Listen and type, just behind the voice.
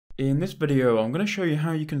In this video, I'm going to show you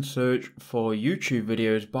how you can search for YouTube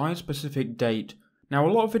videos by a specific date. Now,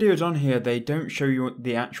 a lot of videos on here, they don't show you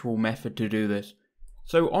the actual method to do this.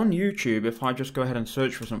 So on YouTube, if I just go ahead and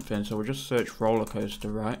search for something, so we'll just search roller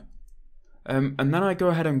coaster, right? And then I go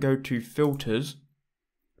ahead and go to filters.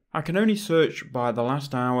 I can only search by the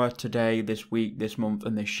last hour, today, this week, this month,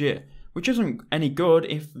 and this year, which isn't any good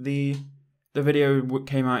if the video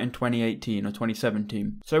came out in 2018 or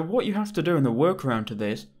 2017. So what you have to do in the workaround to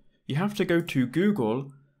this, you have to go to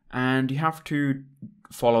Google and you have to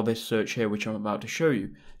follow this search here, which I'm about to show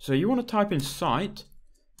you. So you want to type in site,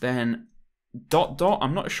 then ...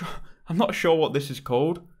 I'm not sure what this is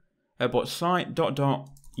called, but site ...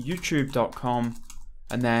 youtube.com,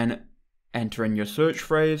 and then enter in your search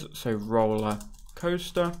phrase, so roller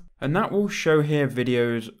coaster, and that will show here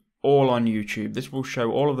videos all on YouTube. This will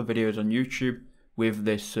show all of the videos on YouTube with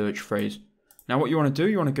this search phrase. Now what you want to do,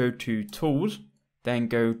 you want to go to tools, then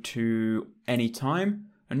go to anytime,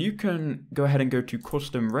 and you can go ahead and go to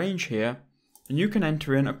custom range here, and you can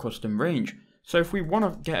enter in a custom range. So if we want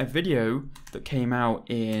to get a video that came out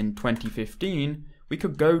in 2015, we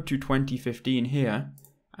could go to 2015 here,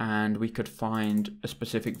 and we could find a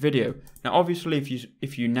specific video. Now obviously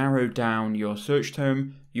if you narrow down your search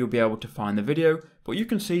term, you'll be able to find the video, but you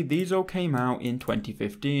can see these all came out in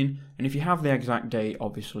 2015, and if you have the exact date,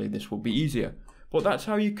 obviously this will be easier. But that's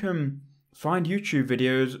how you can find YouTube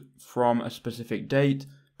videos from a specific date.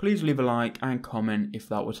 Please leave a like and comment if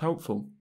that was helpful.